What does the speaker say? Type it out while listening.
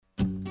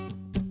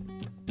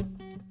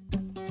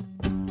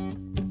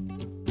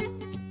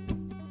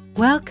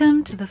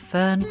Welcome to the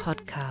Ffern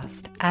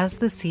podcast, As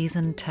the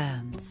Season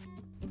Turns.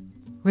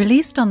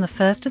 Released on the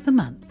first of the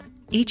month,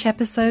 each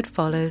episode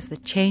follows the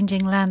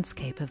changing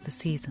landscape of the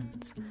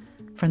seasons,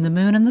 from the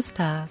moon and the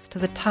stars to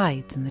the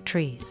tides and the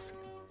trees.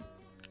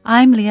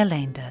 I'm Lia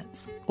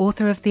Leendertz,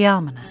 author of The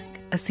Almanac,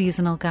 a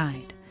seasonal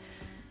guide,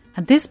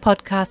 and this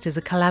podcast is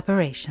a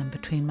collaboration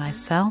between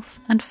myself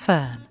and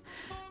Ffern,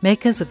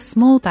 makers of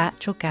small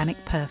batch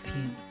organic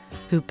perfume,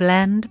 who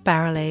blend,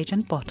 barrel age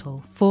and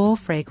bottle 4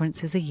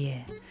 fragrances a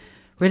year,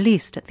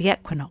 released at the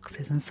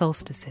equinoxes and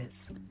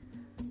solstices.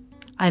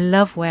 I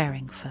love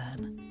wearing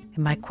Ffern.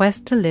 In my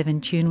quest to live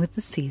in tune with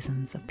the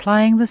seasons,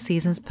 applying the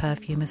season's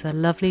perfume is a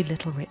lovely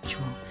little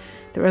ritual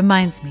that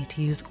reminds me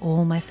to use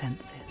all my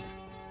senses.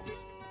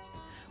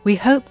 We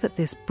hope that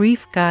this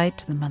brief guide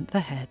to the month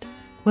ahead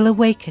will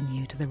awaken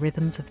you to the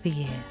rhythms of the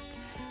year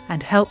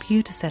and help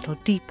you to settle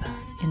deeper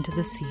into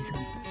the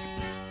seasons.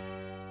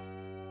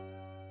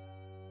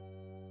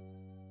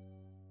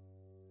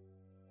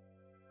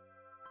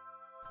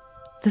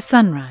 The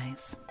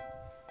sunrise.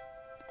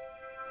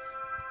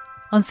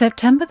 On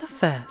September the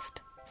 1st,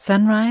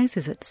 sunrise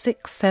is at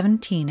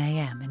 6:17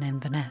 a.m. in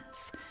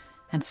Inverness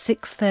and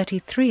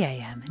 6:33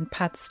 a.m. in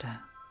Padstow.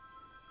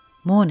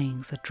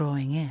 Mornings are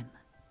drawing in.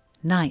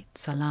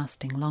 Nights are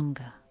lasting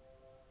longer.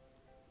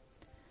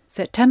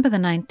 September the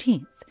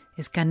 19th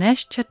is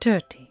Ganesh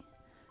Chaturthi,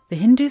 the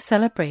Hindu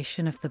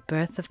celebration of the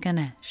birth of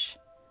Ganesh.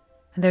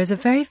 And there is a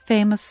very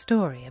famous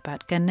story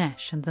about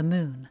Ganesh and the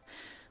moon,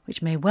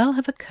 which may well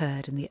have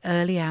occurred in the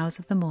early hours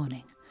of the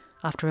morning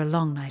after a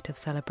long night of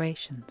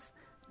celebrations,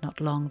 not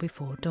long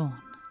before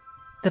dawn.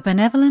 The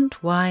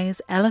benevolent,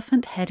 wise,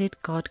 elephant-headed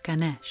god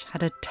Ganesh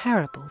had a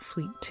terrible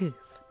sweet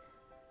tooth.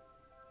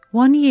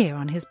 One year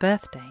on his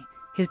birthday,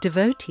 his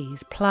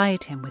devotees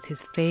plied him with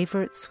his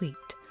favourite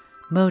sweet,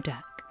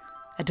 modak,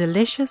 a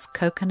delicious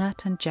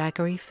coconut and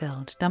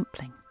jaggery-filled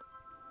dumpling.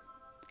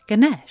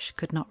 Ganesh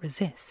could not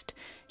resist.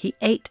 He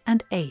ate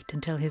and ate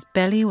until his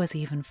belly was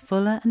even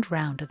fuller and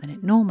rounder than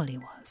it normally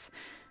was,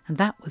 and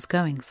that was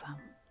going some.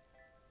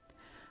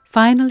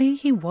 Finally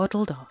he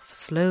waddled off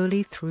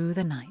slowly through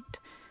the night,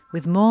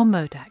 with more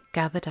modak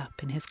gathered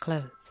up in his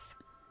clothes.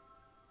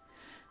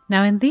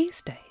 Now in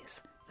these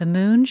days the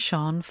moon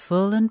shone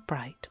full and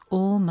bright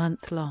all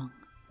month long,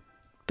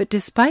 but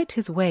despite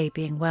his way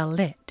being well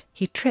lit,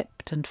 he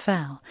tripped and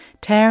fell,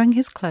 tearing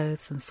his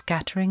clothes and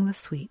scattering the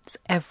sweets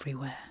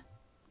everywhere.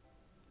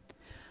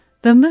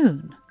 The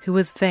moon, who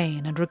was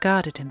vain and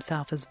regarded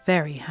himself as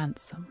very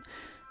handsome,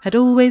 had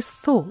always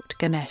thought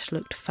Ganesh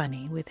looked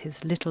funny with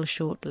his little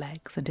short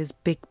legs and his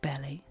big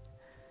belly.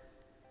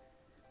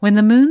 When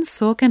the moon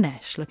saw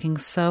Ganesh looking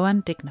so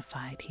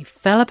undignified, he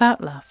fell about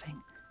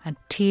laughing, and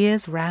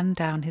tears ran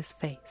down his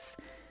face,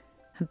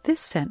 and this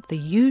sent the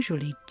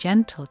usually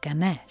gentle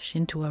Ganesh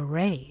into a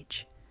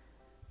rage.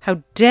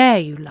 "How dare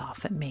you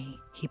laugh at me?"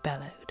 he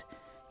bellowed.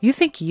 "You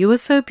think you are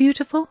so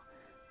beautiful?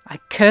 I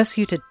curse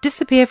you to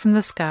disappear from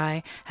the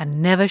sky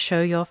and never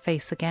show your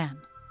face again."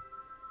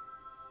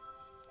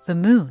 The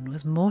moon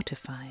was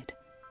mortified.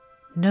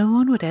 No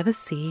one would ever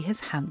see his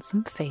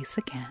handsome face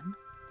again.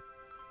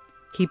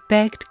 He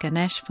begged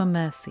Ganesh for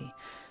mercy,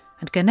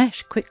 and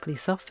Ganesh quickly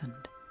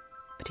softened,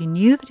 but he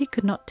knew that he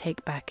could not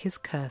take back his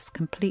curse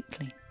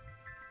completely.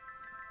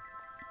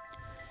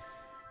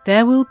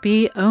 "There will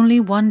be only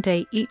one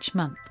day each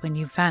month when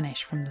you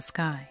vanish from the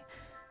sky,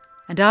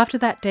 and after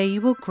that day you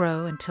will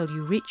grow until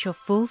you reach your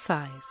full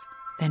size,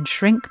 then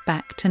shrink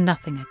back to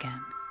nothing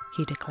again,"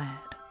 he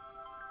declared.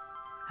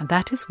 And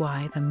that is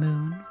why the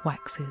moon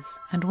waxes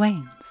and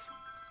wanes.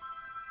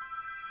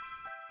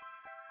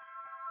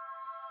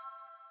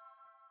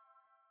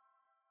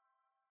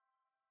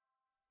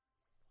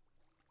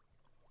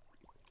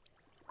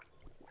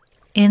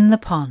 In the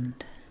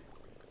pond.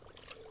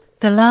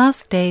 The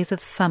last days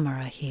of summer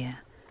are here,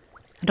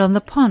 and on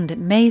the pond it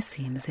may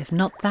seem as if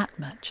not that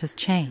much has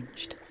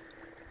changed.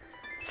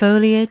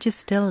 Foliage is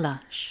still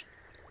lush.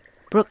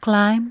 Brook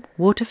lime,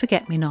 water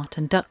forget-me-not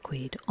and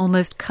duckweed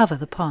almost cover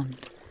the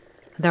pond,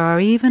 and there are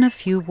even a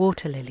few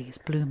water lilies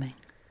blooming.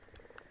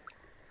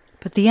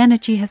 But the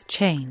energy has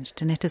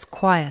changed and it is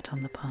quiet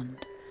on the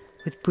pond,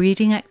 with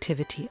breeding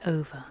activity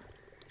over.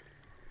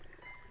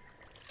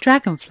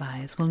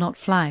 Dragonflies will not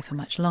fly for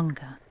much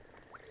longer.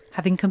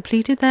 Having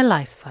completed their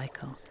life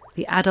cycle,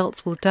 the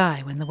adults will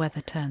die when the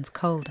weather turns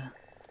colder.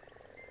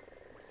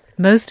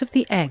 Most of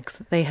the eggs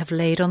that they have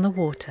laid on the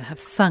water have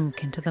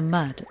sunk into the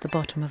mud at the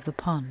bottom of the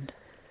pond,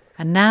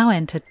 and now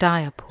enter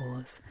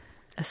diapause,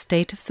 a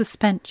state of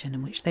suspension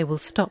in which they will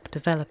stop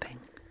developing.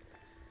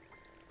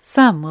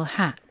 Some will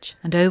hatch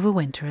and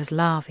overwinter as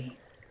larvae.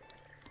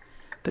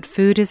 But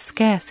food is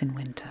scarce in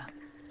winter,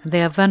 and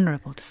they are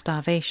vulnerable to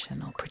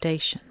starvation or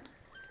predation.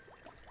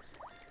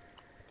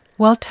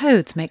 While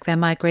toads make their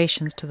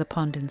migrations to the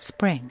pond in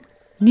spring,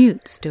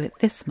 newts do it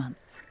this month.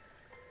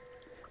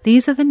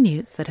 These are the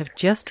newts that have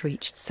just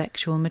reached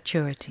sexual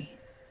maturity.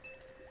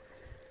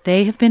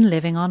 They have been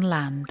living on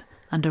land,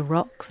 under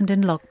rocks and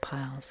in log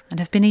piles, and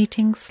have been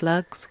eating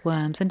slugs,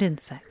 worms and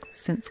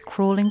insects since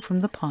crawling from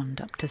the pond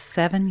up to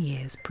 7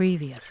 years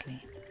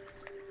previously.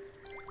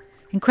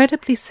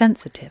 Incredibly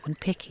sensitive and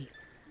picky,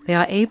 they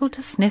are able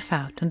to sniff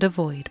out and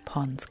avoid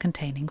ponds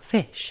containing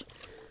fish,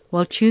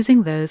 while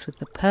choosing those with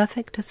the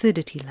perfect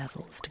acidity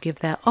levels to give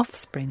their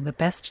offspring the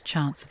best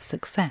chance of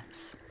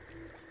success.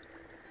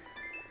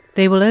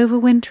 They will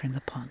overwinter in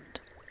the pond,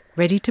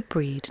 ready to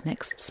breed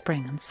next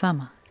spring and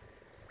summer.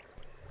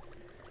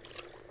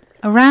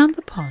 Around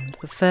the pond,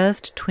 the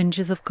first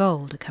twinges of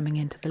gold are coming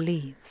into the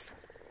leaves.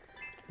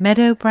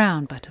 Meadow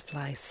brown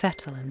butterflies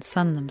settle and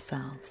sun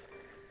themselves,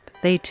 but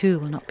they too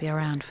will not be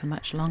around for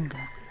much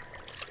longer.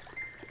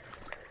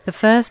 The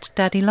first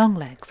daddy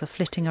longlegs are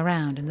flitting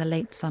around in the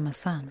late summer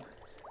sun.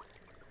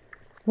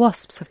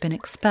 Wasps have been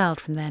expelled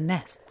from their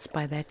nests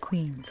by their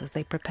queens as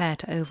they prepare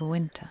to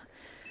overwinter,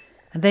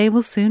 and they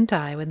will soon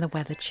die when the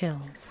weather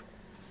chills.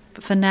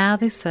 But for now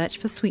they search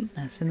for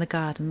sweetness in the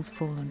garden's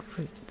fallen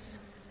fruits.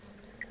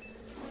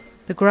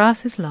 The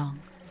grass is long,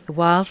 the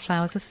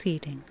wildflowers are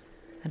seeding,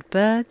 and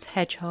birds,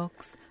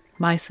 hedgehogs,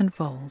 mice and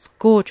voles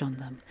gorge on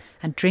them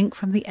and drink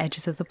from the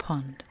edges of the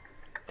pond,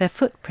 their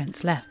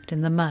footprints left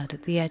in the mud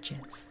at the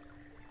edges.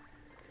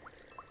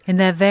 In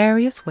their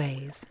various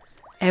ways,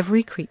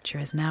 every creature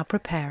is now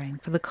preparing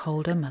for the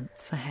colder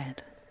months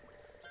ahead.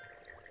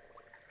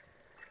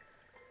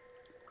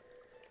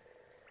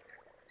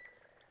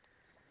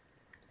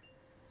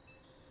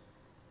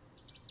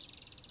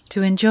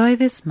 To enjoy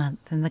this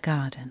month in the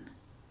garden.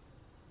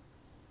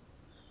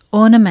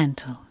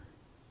 Ornamental: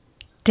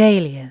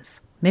 dahlias,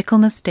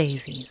 Michaelmas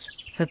daisies,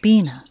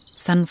 verbena,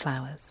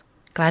 sunflowers,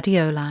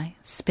 gladioli,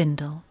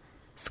 spindle,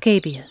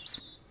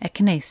 scabious,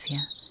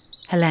 echinacea,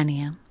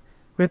 helenium,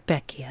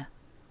 rudbeckia,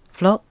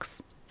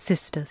 phlox,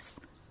 cistus,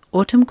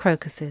 autumn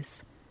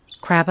crocuses,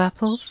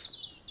 crabapples,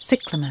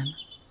 cyclamen,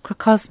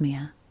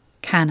 crocosmia,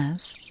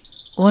 cannas,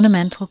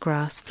 ornamental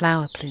grass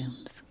flower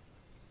plumes.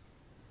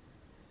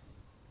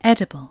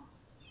 Edible: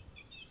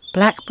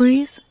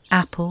 blackberries,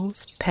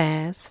 apples,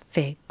 pears,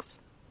 figs,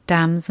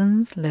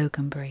 damsons,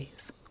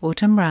 loganberries,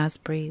 autumn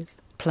raspberries,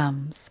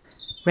 plums,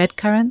 red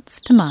currants,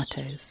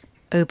 tomatoes,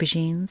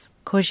 aubergines,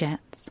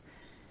 courgettes,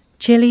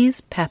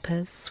 chilies,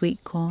 peppers,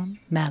 sweet corn,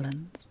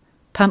 melons,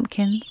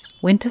 pumpkins,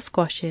 winter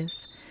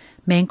squashes,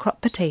 main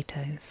crop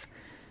potatoes,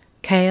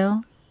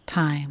 kale,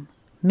 thyme,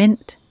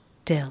 mint,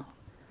 dill,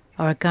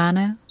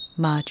 oregano,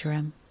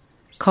 marjoram,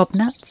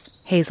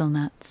 cobnuts,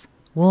 hazelnuts,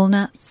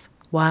 walnuts,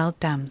 wild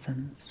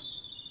damsons.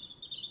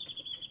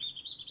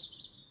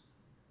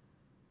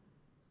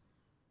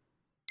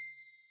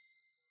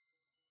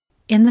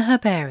 In the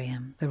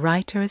herbarium, the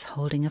writer is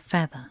holding a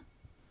feather.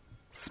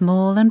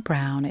 Small and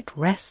brown, it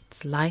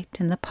rests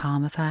light in the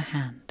palm of her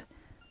hand,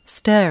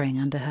 stirring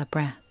under her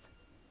breath.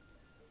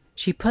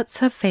 She puts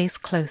her face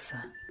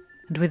closer,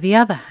 and with the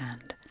other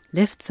hand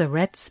lifts a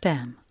red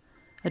stem,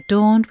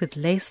 adorned with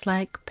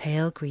lace-like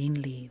pale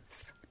green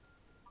leaves.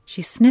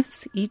 She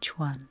sniffs each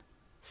one,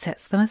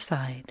 sets them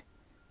aside,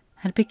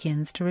 and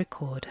begins to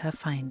record her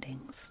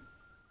findings.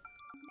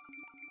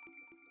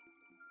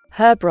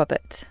 Herb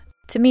Robert,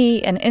 to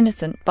me an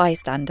innocent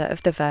bystander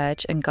of the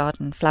verge and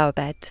garden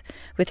flower-bed,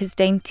 with his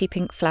dainty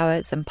pink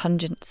flowers and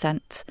pungent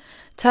scent,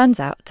 turns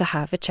out to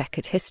have a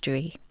checkered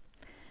history.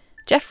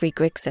 Geoffrey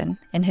Grigson,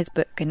 in his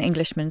book An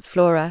Englishman's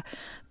Flora,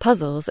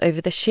 puzzles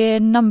over the sheer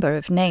number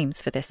of names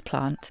for this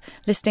plant,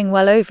 listing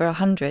well over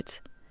 100.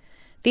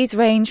 These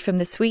range from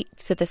the sweet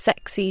to the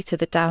sexy to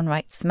the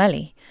downright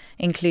smelly,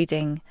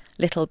 including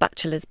little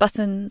bachelor's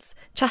buttons,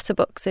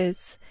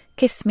 chatterboxes,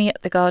 kiss me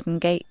at the garden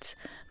gate,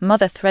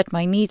 mother thread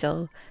my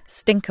needle,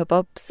 stinker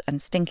bobs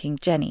and stinking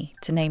Jenny,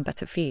 to name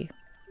but a few.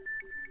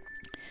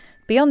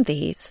 Beyond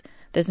these,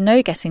 there's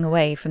no getting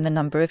away from the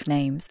number of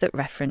names that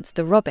reference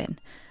the robin,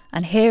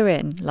 and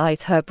herein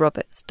lies Herb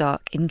Robert's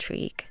dark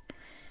intrigue.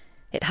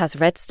 It has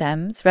red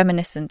stems,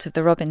 reminiscent of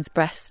the robin's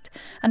breast,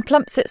 and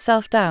plumps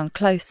itself down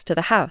close to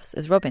the house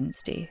as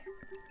robins do.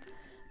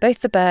 Both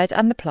the bird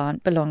and the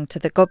plant belong to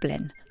the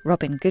goblin,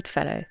 Robin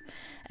Goodfellow,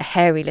 a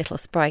hairy little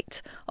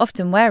sprite,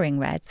 often wearing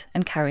red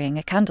and carrying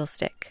a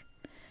candlestick.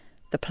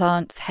 The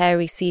plant's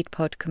hairy seed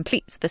pod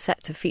completes the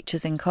set of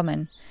features in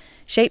common,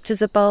 shaped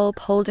as a bulb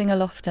holding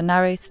aloft a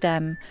narrow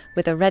stem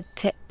with a red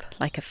tip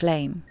like a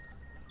flame.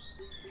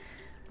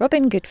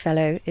 Robin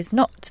Goodfellow is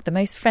not the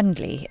most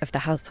friendly of the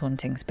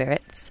house-haunting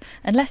spirits,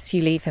 unless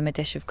you leave him a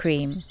dish of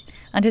cream,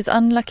 and his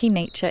unlucky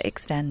nature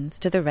extends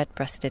to the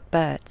red-breasted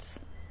birds.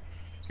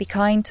 Be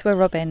kind to a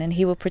robin and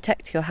he will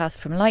protect your house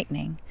from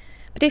lightning,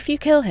 but if you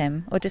kill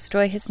him or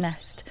destroy his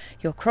nest,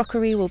 your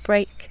crockery will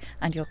break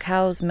and your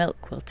cow's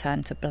milk will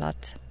turn to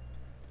blood.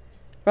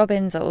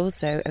 Robins are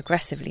also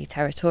aggressively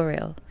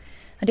territorial,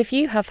 and if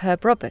you have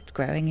Herb Robert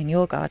growing in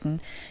your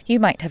garden, you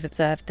might have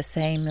observed the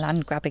same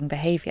land-grabbing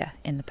behaviour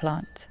in the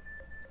plant.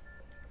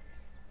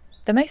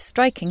 The most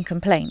striking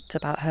complaint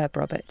about Herb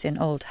Robert in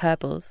old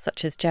herbals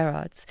such as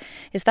Gerard's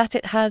is that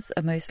it has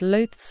a most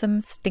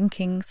loathsome,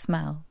 stinking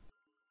smell.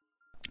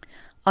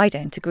 I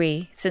don't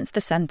agree, since the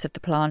scent of the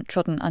plant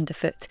trodden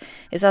underfoot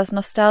is as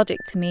nostalgic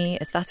to me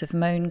as that of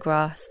mown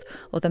grass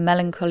or the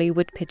melancholy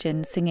wood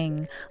pigeon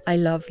singing, "I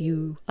love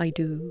you, I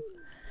do."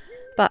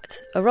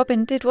 But a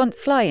robin did once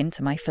fly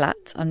into my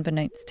flat,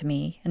 unbeknownst to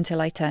me,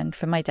 until I turned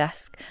from my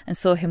desk and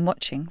saw him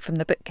watching from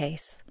the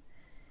bookcase.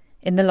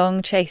 In the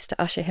long chase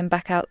to usher him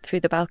back out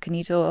through the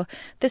balcony door,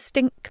 the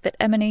stink that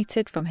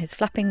emanated from his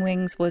flapping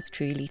wings was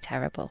truly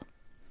terrible.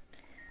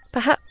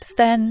 Perhaps,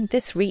 then,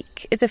 this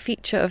reek is a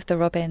feature of the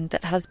robin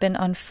that has been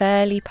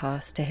unfairly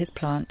passed to his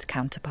plant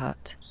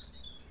counterpart.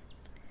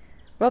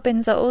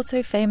 Robins are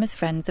also famous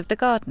friends of the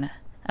gardener,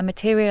 and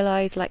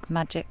materialise like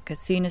magic as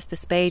soon as the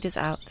spade is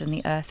out and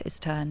the earth is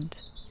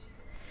turned.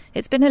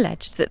 It's been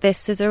alleged that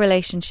this is a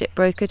relationship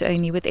brokered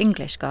only with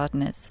English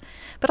gardeners,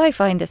 but I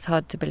find this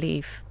hard to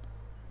believe.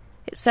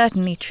 It's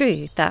certainly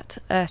true that,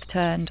 earth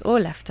turned or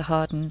left to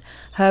harden,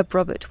 Herb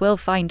Robert will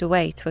find a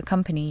way to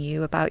accompany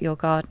you about your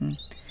garden,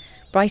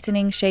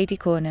 brightening shady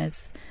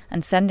corners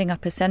and sending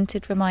up a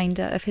scented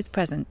reminder of his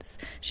presence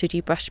should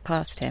you brush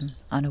past him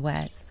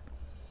unawares.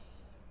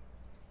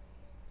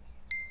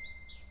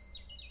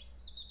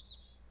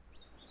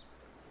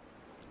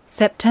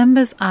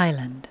 September's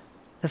Island,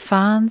 the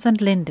Farnes and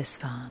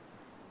Lindisfarne.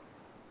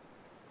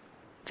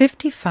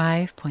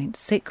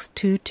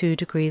 55.622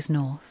 degrees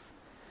north,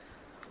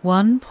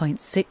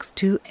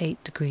 1.628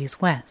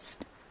 degrees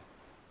west,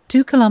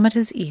 2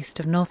 kilometres east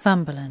of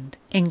Northumberland,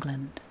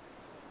 England.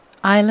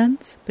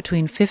 Islands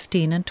between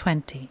 15 and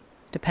 20,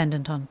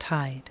 dependent on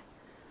tide.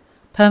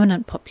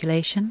 Permanent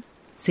population,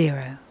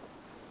 0.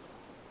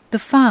 The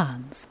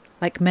Farnes,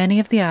 like many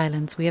of the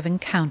islands we have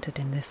encountered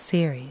in this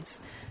series,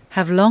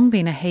 have long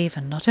been a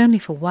haven not only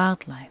for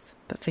wildlife,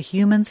 but for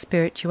human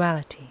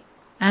spirituality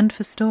and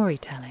for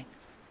storytelling.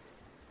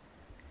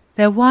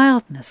 Their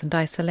wildness and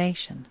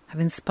isolation have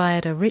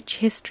inspired a rich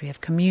history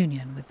of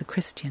communion with the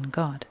Christian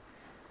God,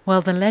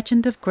 while the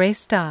legend of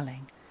Grace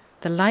Darling,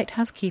 the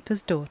lighthouse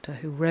keeper's daughter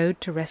who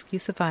rowed to rescue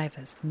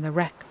survivors from the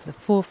wreck of the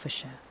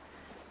Forfarshire,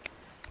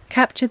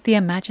 captured the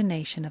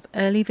imagination of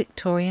early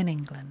Victorian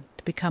England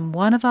to become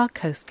one of our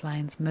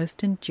coastline's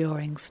most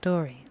enduring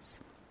stories.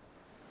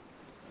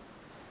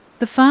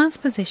 The Farne's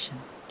position,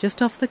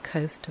 just off the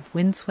coast of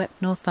windswept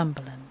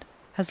Northumberland,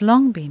 has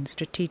long been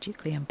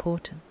strategically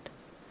important.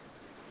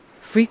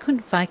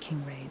 Frequent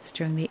Viking raids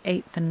during the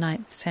 8th and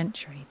 9th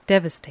century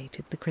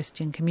devastated the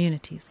Christian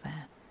communities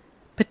there,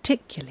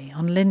 particularly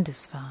on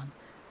Lindisfarne,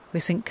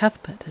 where St.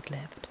 Cuthbert had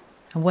lived,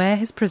 and where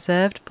his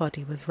preserved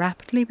body was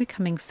rapidly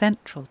becoming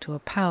central to a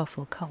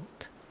powerful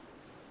cult.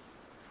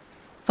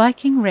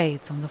 Viking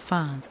raids on the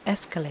Farnes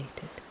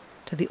escalated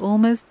to the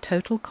almost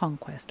total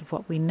conquest of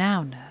what we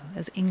now know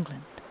as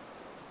England.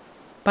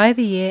 By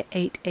the year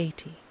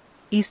 880,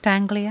 East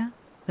Anglia,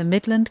 the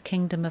Midland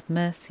Kingdom of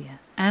Mercia,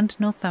 and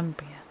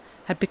Northumbria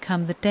had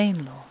become the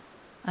Danelaw,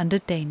 under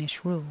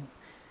Danish rule,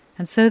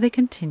 and so they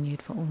continued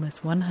for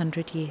almost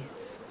 100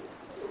 years.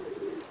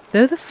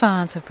 Though the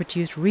Farnes have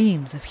produced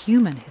reams of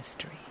human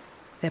history,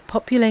 their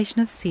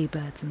population of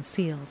seabirds and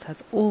seals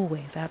has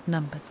always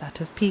outnumbered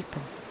that of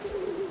people,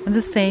 and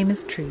the same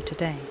is true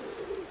today.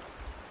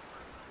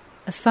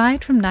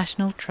 Aside from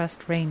National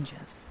Trust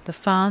rangers, the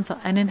Farnes are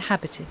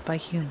uninhabited by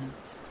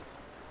humans.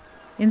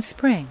 In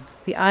spring,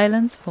 the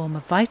islands form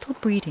a vital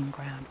breeding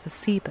ground for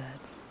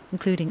seabirds,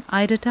 including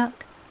eider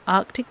duck,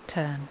 Arctic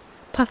tern,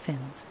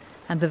 puffins,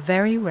 and the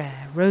very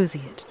rare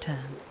roseate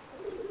tern.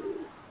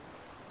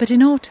 But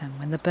in autumn,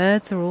 when the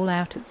birds are all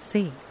out at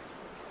sea,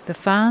 the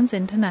Farne's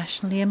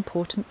internationally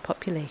important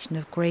population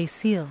of grey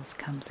seals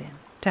comes in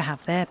to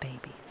have their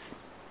babies.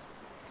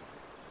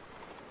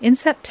 In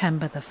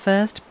September, the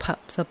first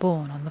pups are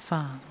born on the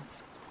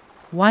Farnes.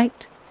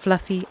 White,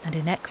 fluffy, and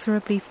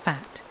inexorably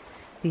fat,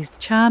 these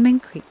charming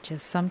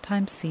creatures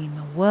sometimes seem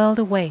a world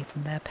away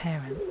from their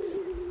parents.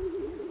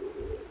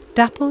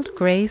 Dappled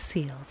grey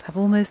seals have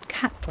almost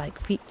cat-like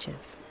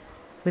features,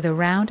 with a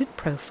rounded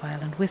profile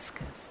and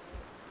whiskers.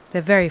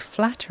 Their very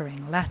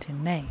flattering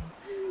Latin name,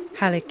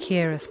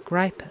 Halicerus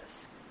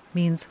gripus,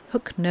 means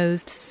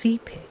hook-nosed sea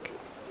pig.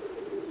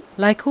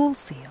 Like all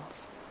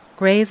seals,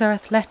 greys are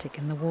athletic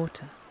in the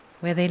water,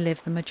 where they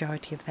live the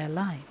majority of their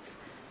lives,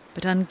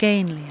 but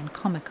ungainly and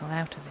comical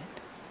out of it,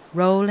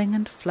 rolling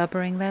and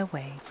flubbering their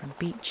way from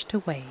beach to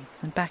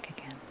waves and back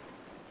again.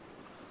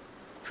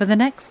 For the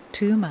next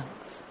 2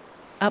 months,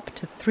 up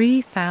to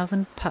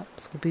 3,000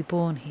 pups will be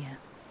born here,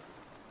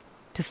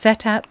 to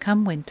set out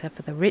come winter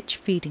for the rich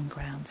feeding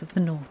grounds of the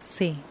North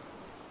Sea.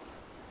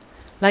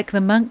 Like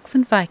the monks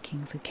and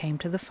Vikings who came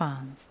to the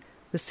Farnes,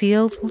 the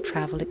seals will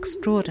travel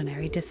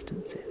extraordinary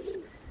distances,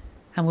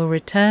 and will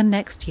return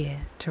next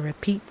year to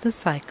repeat the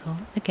cycle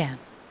again.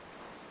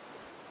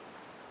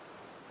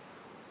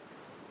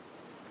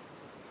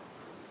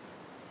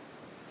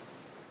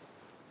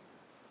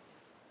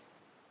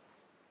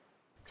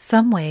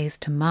 Some ways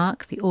to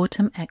mark the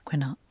autumn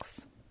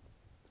equinox.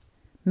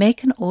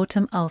 Make an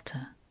autumn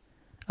altar,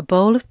 a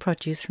bowl of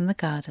produce from the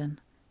garden,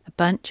 a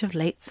bunch of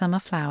late summer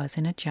flowers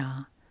in a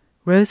jar,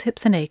 rose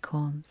hips and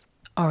acorns,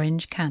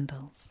 orange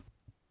candles.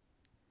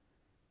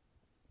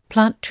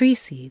 Plant tree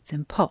seeds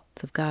in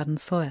pots of garden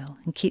soil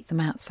and keep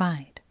them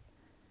outside.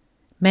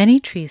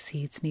 Many tree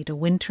seeds need a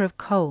winter of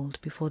cold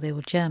before they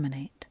will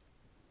germinate.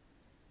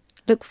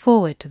 Look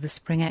forward to the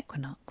spring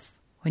equinox,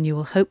 when you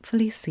will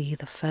hopefully see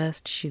the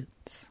first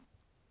shoots.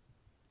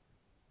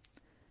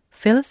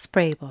 Fill a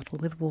spray bottle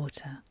with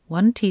water,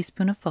 1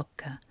 teaspoon of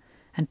vodka,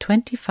 and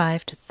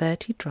 25 to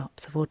 30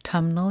 drops of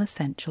autumnal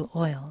essential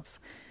oils.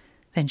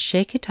 Then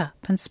shake it up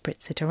and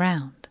spritz it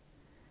around.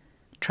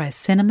 Try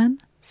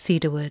cinnamon,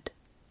 cedarwood,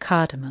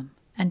 cardamom,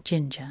 and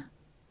ginger.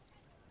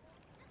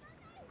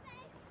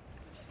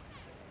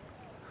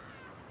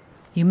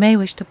 You may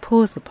wish to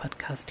pause the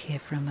podcast here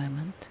for a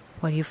moment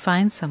while you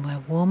find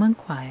somewhere warm and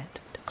quiet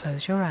to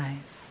close your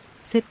eyes,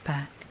 sit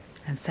back,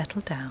 and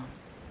settle down,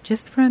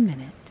 just for a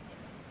minute,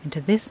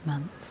 into this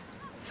month's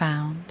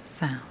Found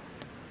Sound.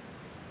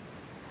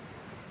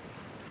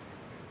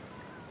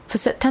 For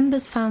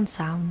September's Found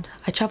Sound,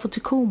 I travelled to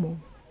Cornwall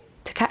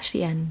to catch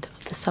the end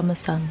of the summer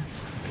sun.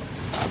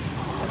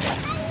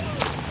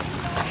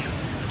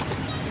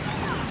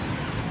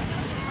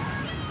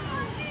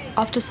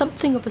 After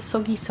something of a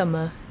soggy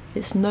summer,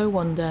 it's no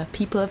wonder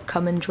people have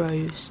come in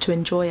droves to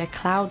enjoy a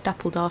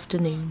cloud-dappled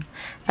afternoon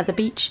at the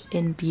beach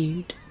in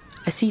Bude,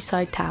 a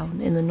seaside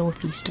town in the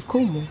northeast of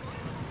Cornwall.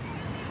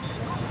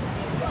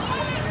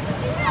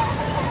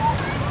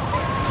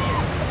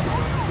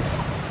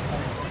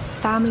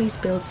 Families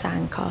build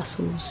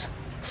sandcastles,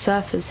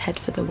 surfers head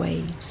for the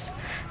waves,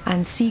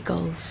 and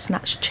seagulls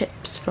snatch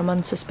chips from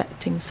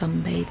unsuspecting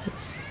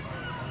sunbathers.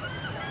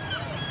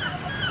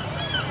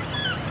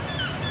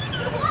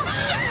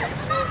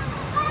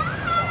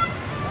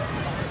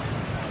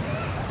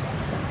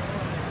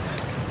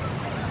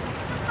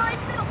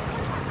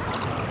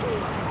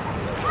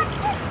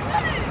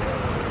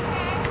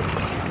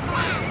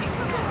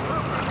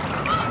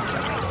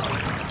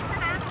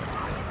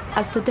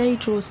 As the day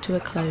draws to a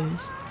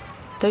close,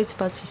 those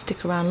of us who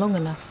stick around long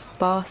enough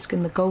bask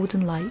in the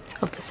golden light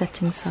of the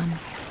setting sun.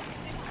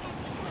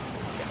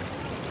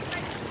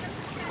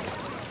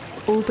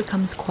 All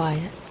becomes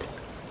quiet,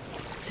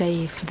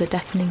 save for the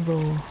deafening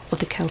roar of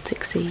the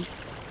Celtic Sea.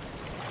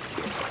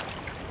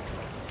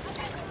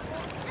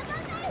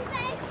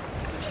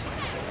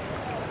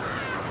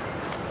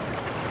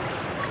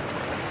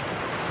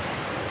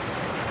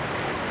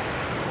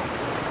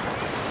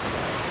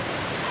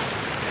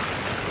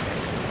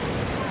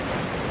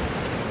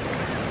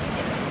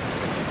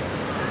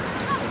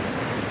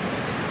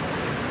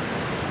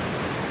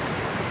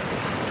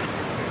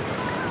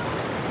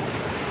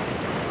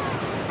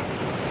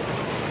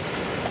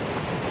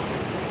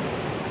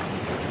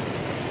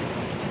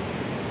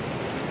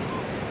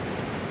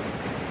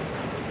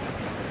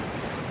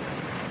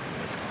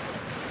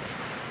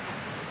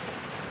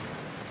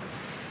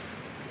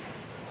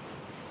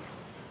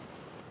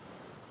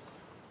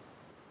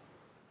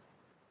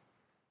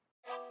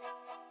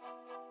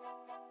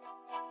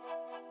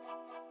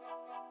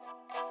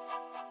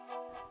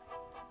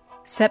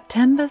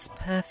 September's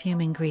perfume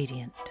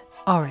ingredient,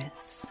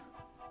 orris.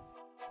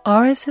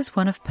 Orris is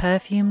one of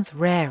perfume's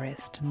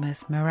rarest and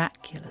most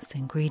miraculous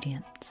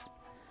ingredients.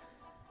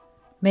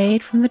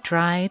 Made from the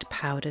dried,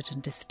 powdered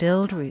and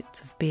distilled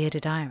roots of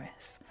bearded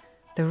iris,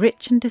 the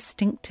rich and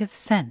distinctive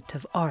scent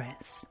of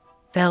orris,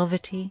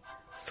 velvety,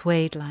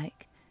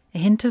 suede-like, a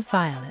hint of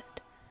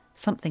violet,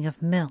 something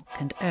of milk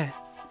and earth,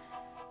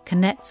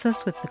 connects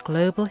us with the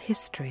global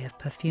history of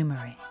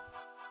perfumery.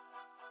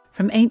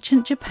 From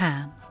ancient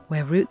Japan,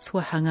 where roots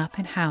were hung up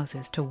in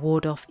houses to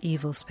ward off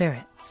evil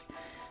spirits,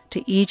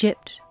 to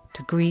Egypt,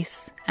 to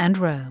Greece and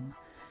Rome,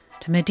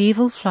 to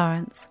medieval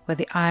Florence, where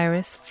the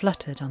iris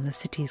fluttered on the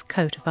city's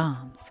coat of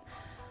arms,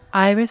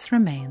 iris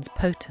remains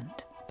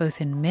potent, both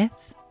in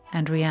myth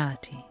and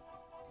reality.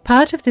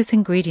 Part of this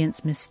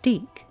ingredient's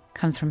mystique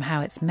comes from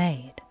how it's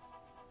made.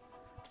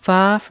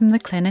 Far from the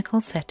clinical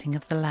setting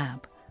of the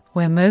lab,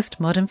 where most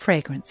modern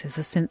fragrances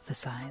are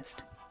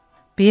synthesized,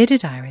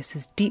 bearded iris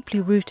is deeply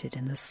rooted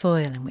in the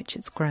soil in which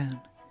it's grown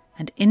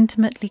and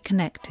intimately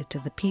connected to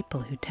the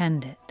people who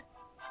tend it.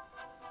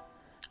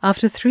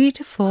 After 3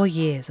 to 4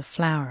 years of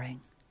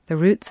flowering, the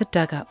roots are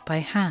dug up by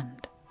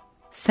hand.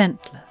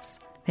 Scentless,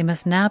 they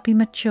must now be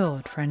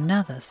matured for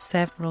another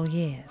several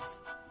years.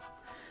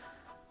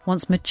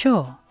 Once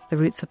mature, the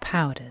roots are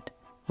powdered,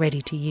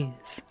 ready to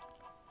use.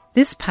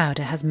 This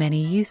powder has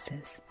many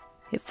uses.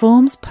 It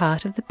forms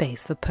part of the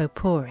base for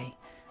potpourri,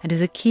 and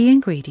is a key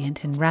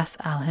ingredient in Ras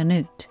Al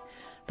Hanout,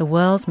 the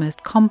world's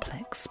most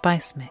complex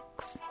spice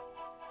mix.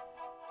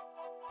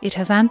 It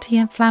has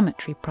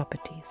anti-inflammatory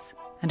properties,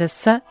 and as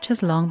such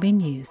has long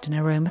been used in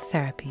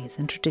aromatherapies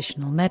and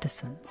traditional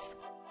medicines.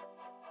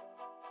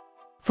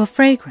 For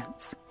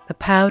fragrance, the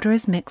powder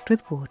is mixed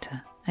with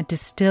water and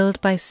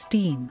distilled by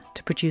steam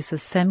to produce a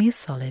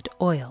semi-solid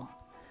oil,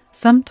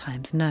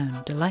 sometimes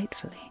known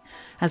delightfully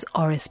as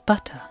orris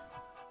butter.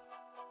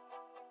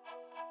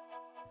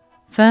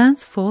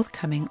 Ffern's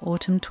forthcoming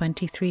Autumn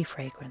 23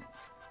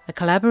 fragrance, a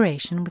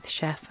collaboration with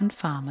chef and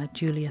farmer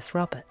Julius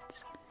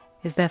Roberts,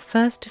 is their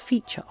first to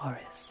feature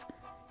orris,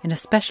 in a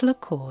special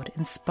accord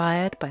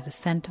inspired by the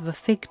scent of a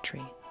fig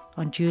tree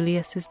on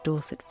Julius's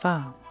Dorset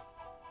farm.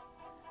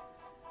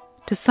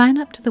 To sign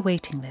up to the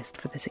waiting list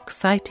for this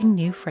exciting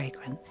new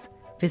fragrance,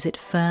 visit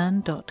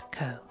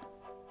ffern.co.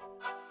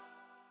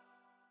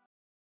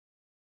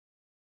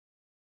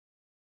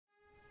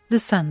 The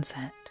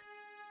sunset.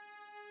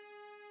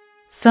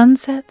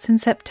 Sunsets in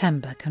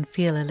September can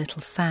feel a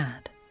little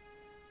sad.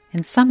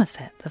 In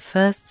Somerset, the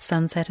first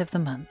sunset of the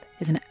month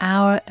is an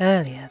hour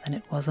earlier than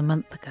it was a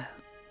month ago.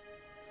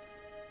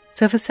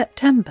 So for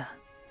September,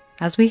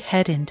 as we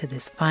head into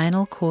this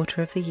final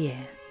quarter of the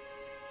year,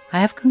 I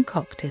have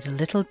concocted a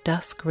little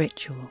dusk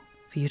ritual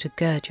for you to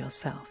gird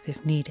yourself,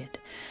 if needed,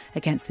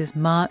 against this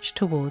march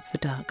towards the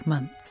dark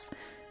months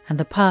and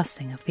the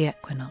passing of the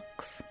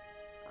equinox.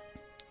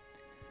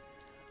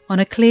 On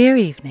a clear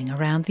evening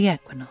around the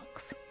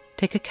equinox,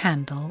 take a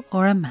candle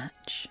or a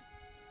match.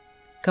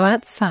 Go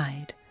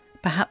outside,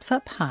 perhaps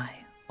up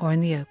high or in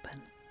the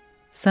open,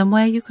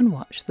 somewhere you can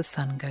watch the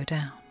sun go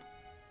down.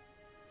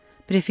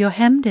 But if you're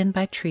hemmed in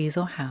by trees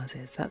or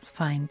houses, that's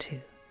fine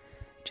too.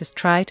 Just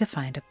try to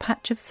find a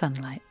patch of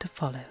sunlight to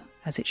follow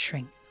as it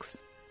shrinks.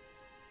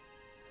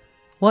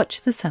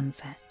 Watch the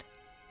sunset,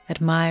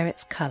 admire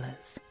its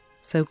colours,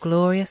 so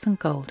glorious and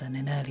golden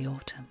in early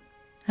autumn,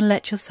 and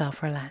let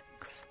yourself relax.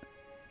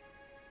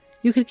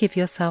 You could give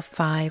yourself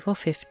 5 or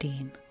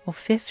 15 or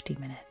 50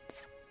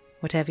 minutes,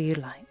 whatever you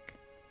like.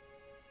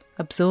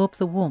 Absorb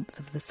the warmth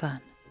of the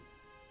sun.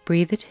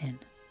 Breathe it in.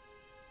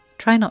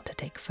 Try not to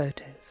take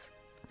photos.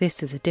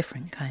 This is a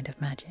different kind of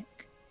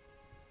magic.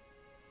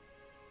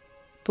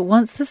 But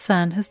once the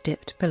sun has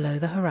dipped below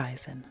the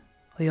horizon,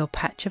 or your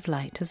patch of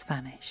light has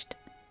vanished,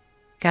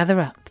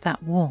 gather up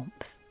that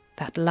warmth,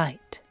 that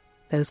light,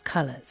 those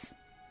colours.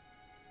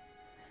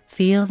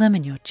 Feel them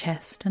in your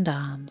chest and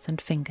arms and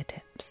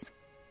fingertips.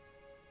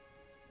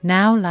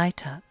 Now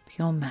light up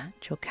your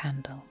match or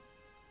candle.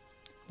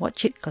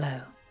 Watch it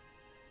glow.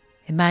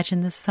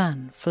 Imagine the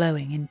sun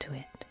flowing into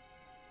it.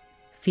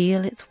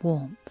 Feel its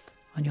warmth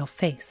on your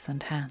face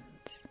and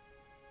hands.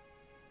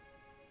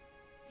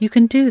 You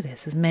can do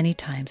this as many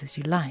times as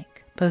you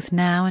like, both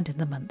now and in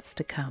the months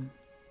to come.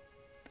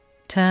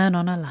 Turn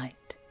on a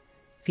light.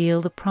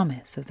 Feel the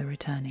promise of the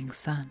returning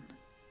sun.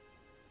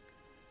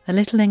 A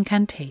little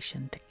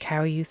incantation to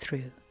carry you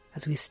through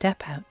as we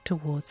step out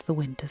towards the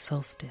winter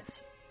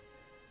solstice.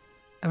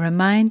 A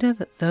reminder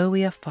that though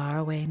we are far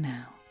away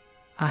now,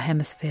 our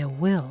hemisphere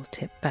will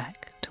tip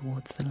back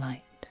towards the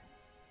light.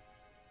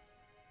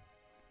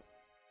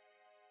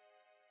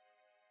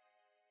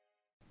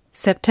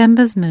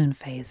 September's moon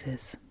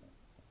phases.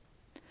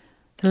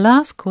 The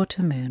last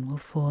quarter moon will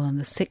fall on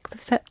the 6th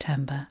of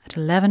September at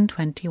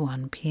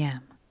 11:21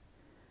 p.m.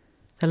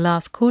 The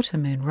last quarter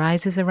moon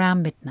rises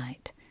around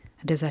midnight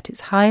and is at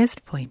its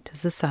highest point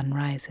as the sun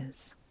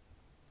rises.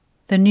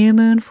 The new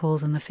moon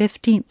falls on the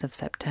 15th of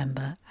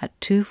September at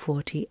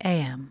 2:40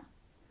 a.m.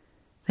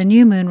 The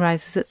new moon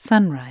rises at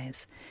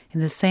sunrise in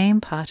the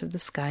same part of the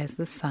sky as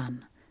the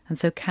sun, and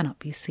so cannot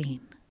be seen.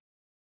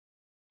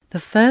 The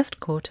first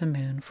quarter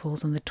moon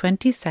falls on the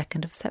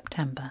 22nd of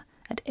September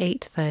at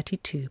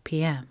 8:32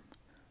 p.m.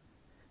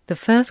 The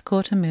first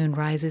quarter moon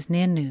rises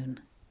near noon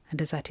and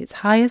is at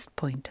its highest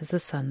point as the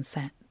sun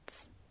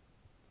sets.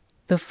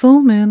 The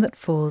full moon that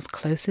falls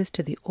closest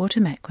to the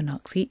autumn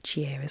equinox each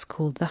year is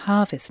called the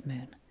harvest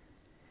moon,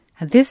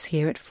 and this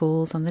year it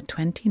falls on the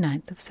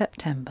 29th of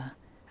September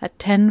at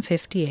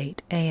 10:58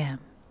 a.m.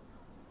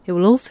 It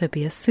will also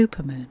be a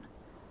supermoon,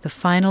 the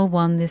final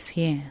one this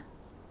year.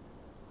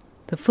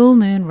 The full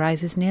moon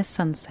rises near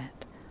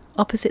sunset,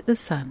 opposite the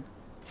sun,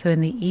 so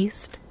in the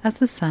east as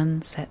the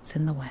sun sets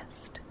in the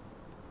west.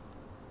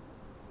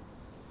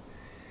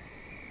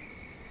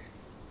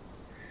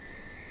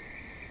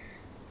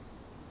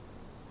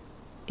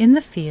 In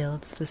the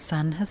fields the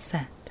sun has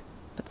set,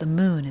 but the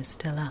moon is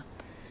still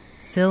up,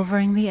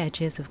 silvering the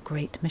edges of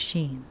great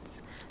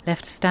machines,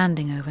 left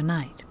standing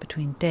overnight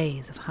between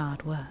days of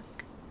hard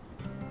work.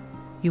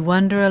 You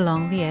wander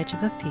along the edge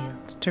of a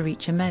field to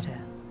reach a meadow,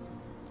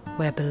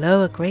 where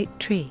below a great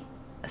tree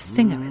a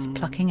singer is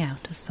plucking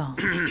out a song.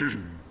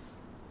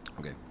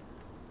 Okay.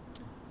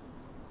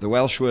 The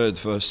Welsh word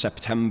for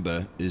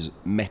September is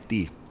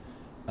meti,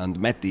 and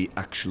meti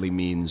actually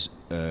means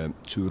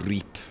to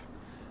reap.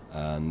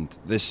 And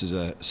this is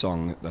a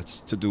song that's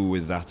to do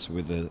with that,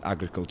 with the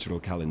agricultural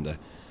calendar.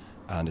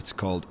 And it's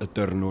called y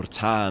dyrnwr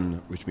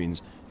tân, which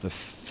means the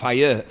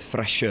fire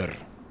thresher,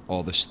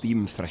 or the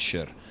steam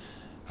thresher.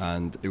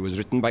 And it was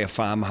written by a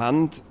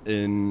farmhand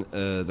in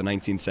the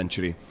 19th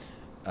century.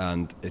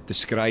 And it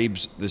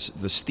describes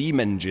the steam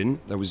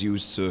engine that was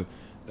used to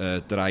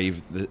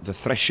drive the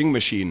threshing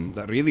machine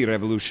that really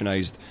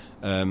revolutionized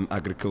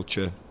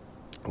agriculture,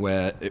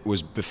 where it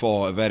was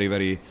before a very,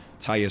 very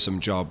tiresome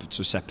job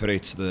to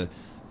separate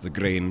the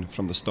grain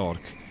from the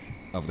stalk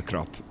of the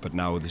crop, but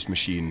now this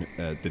machine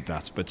did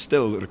that, but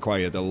still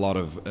required a lot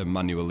of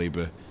manual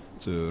labour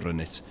to run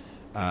it.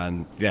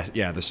 And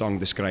the song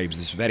describes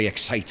this very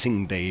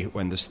exciting day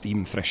when the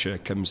steam thresher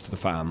comes to the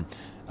farm,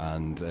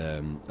 and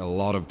a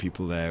lot of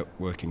people there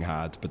working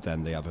hard, but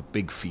then they have a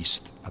big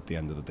feast at the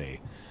end of the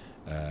day.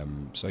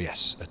 So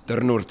yes, y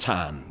dyrnwr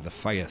tân, the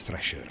fire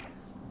thresher.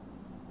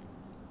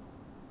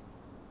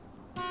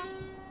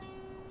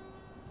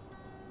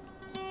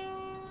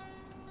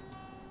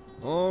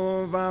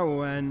 O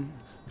fawen,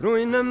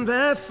 Rwy'n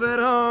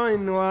ymddeffer o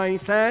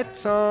unwaith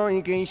eto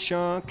I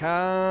geisio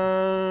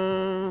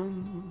can.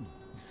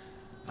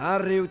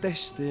 Ar ryw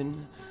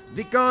destyn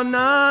ddigon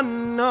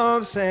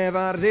anodd sef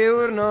ar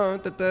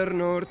ddiwrnod y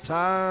dyrnwr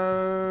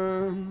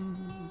tan.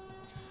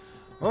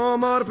 O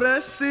mor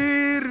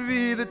bresur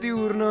fydd y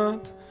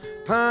diwrnod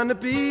pan y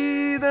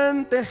bydd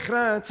yn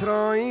dechrau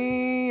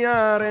troi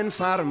ar ein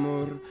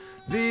ffarmwr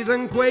fydd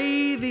yn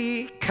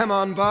gweiddi come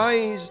on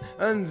boys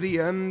yn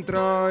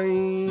ddiymdroi.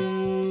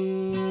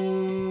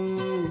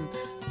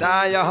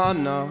 Dau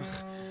ohonoch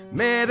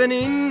medd yn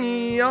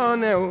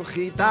union ewch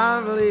I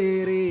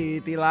daflu'r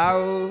yd I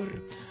lawr.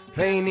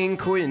 Rhain ni'n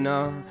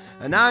cwyno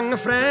yn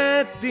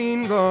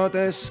anghyffredin fod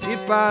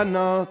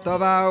ysgubanod o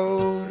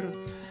fawr.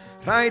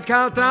 Rhaid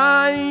cael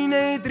 2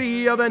 neu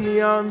 3 o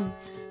ddynion,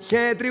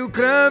 lled ryw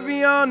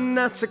gryfion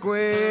at y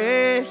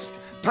gwellt,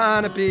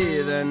 pan y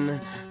bydd yn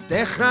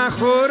dechrau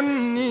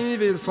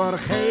chwrni fydd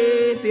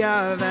fforchedia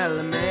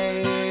fel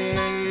mellt.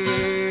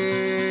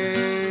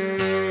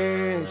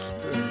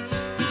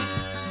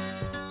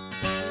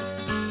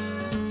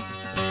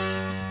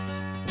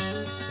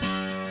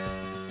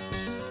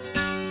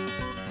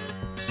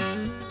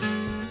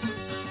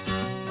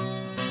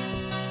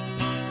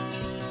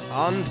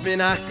 Ond bu'n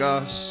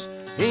agos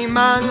I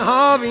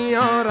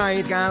manghofio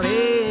rhaid gael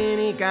un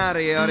I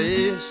gario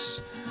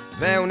rys.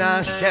 Fewn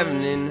a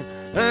llefnyn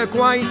y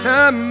gwaith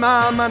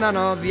yma ma'n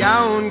anodd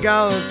iawn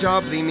gael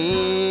job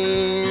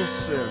ddimis.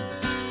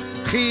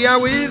 Chi a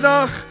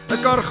wyddoch y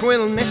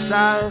gorchwyl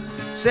nesa,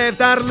 sef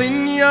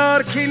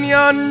darlunio'r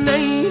cinion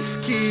neis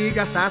cig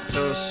a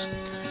thatws,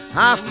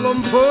 a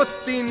fflwm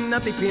pwdin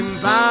a dipyn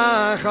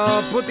bach o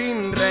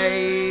bwdin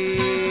reis.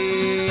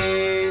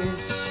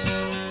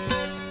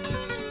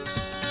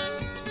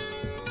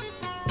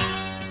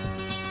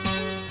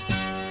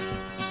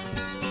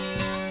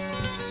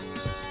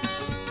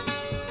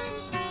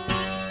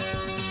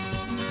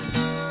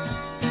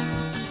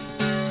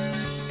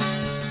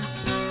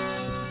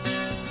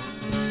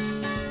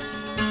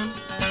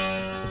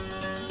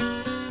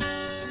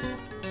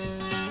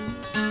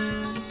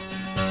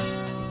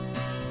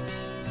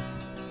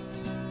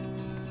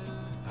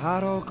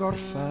 Ar ôl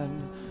gorffan,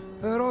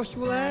 yr oll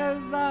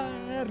wledda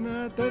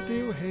nad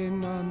ydyw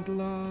hyn ond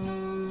lo.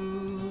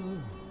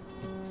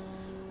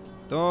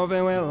 Do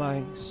fe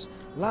welais,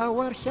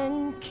 lawer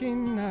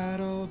llencyn ar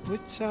ôl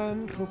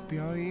bwyta'n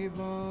rhwbio I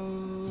fo.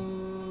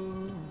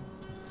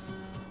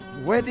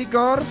 Wedi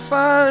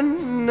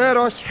gorffan yr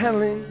oll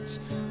helynt,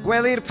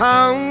 gwelir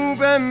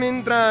pawb yn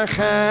mynd dra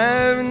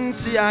chefn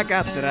tuag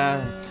adra,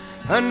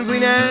 yn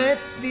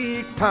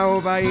flinedig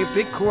pawb a'i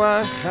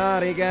bicwach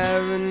ar ei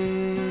gefn.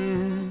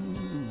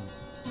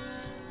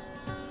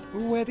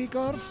 Wedi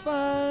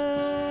gorffan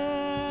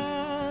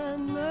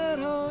yr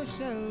oll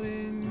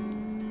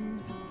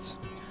helynt,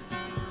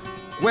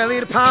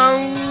 gwelir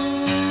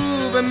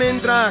pawb yn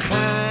mynd dra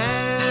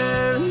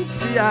chefn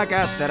tuag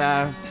adra,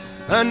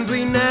 yn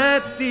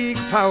flinedig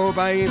pawb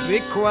a'i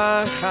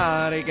bicwach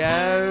ar ei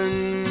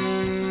gefn.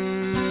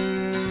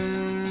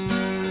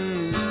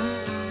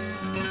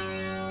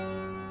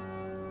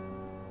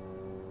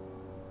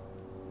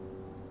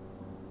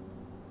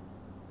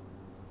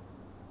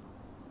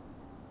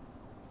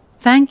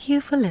 Thank you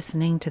for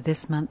listening to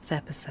this month's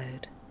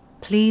episode.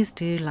 Please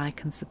do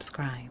like and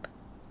subscribe.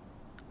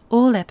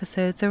 All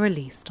episodes are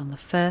released on the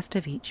 1st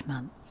of each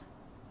month.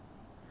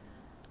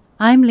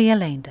 I'm Lia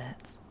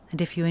Leendertz,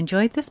 and if you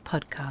enjoyed this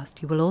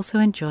podcast, you will also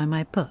enjoy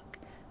my book,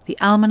 The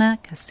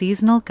Almanac, A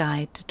Seasonal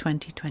Guide to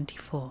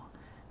 2024,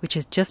 which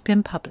has just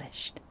been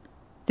published.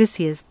 This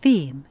year's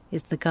theme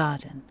is the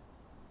garden.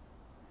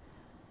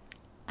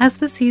 As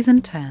the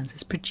Season Turns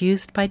is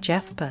produced by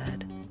Geoff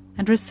Bird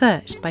and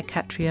researched by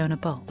Catriona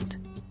Bolt.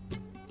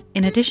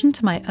 In addition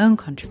to my own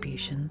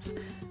contributions,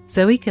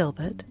 Zoe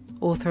Gilbert,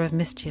 author of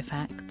Mischief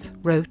Acts,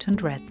 wrote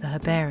and read the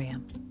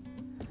herbarium.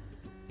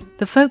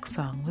 The folk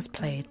song was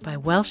played by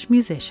Welsh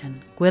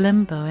musician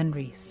Gwilym Bowen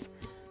Rhys,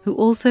 who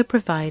also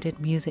provided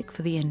music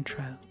for the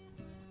intro.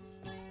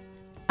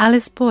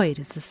 Alice Boyd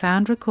is the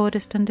sound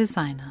recordist and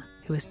designer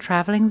who is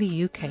travelling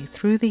the UK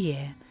through the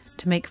year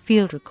to make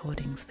field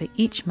recordings for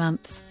each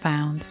month's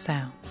found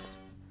sounds.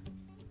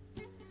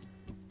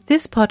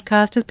 This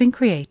podcast has been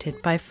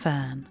created by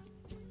Ffern.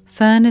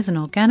 Ffern is an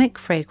organic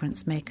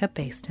fragrance maker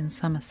based in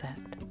Somerset.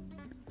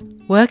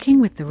 Working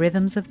with the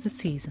rhythms of the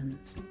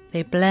seasons,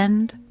 they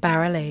blend,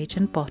 barrel age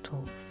and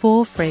bottle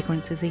 4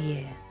 fragrances a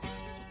year.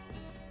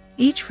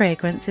 Each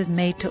fragrance is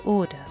made to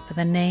order for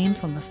the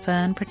names on the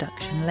Ffern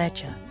production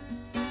ledger.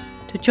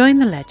 To join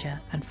the ledger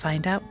and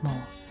find out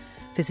more,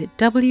 visit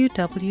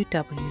www.ffern.co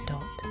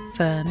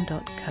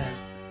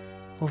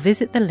or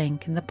visit the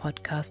link in the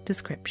podcast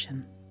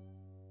description.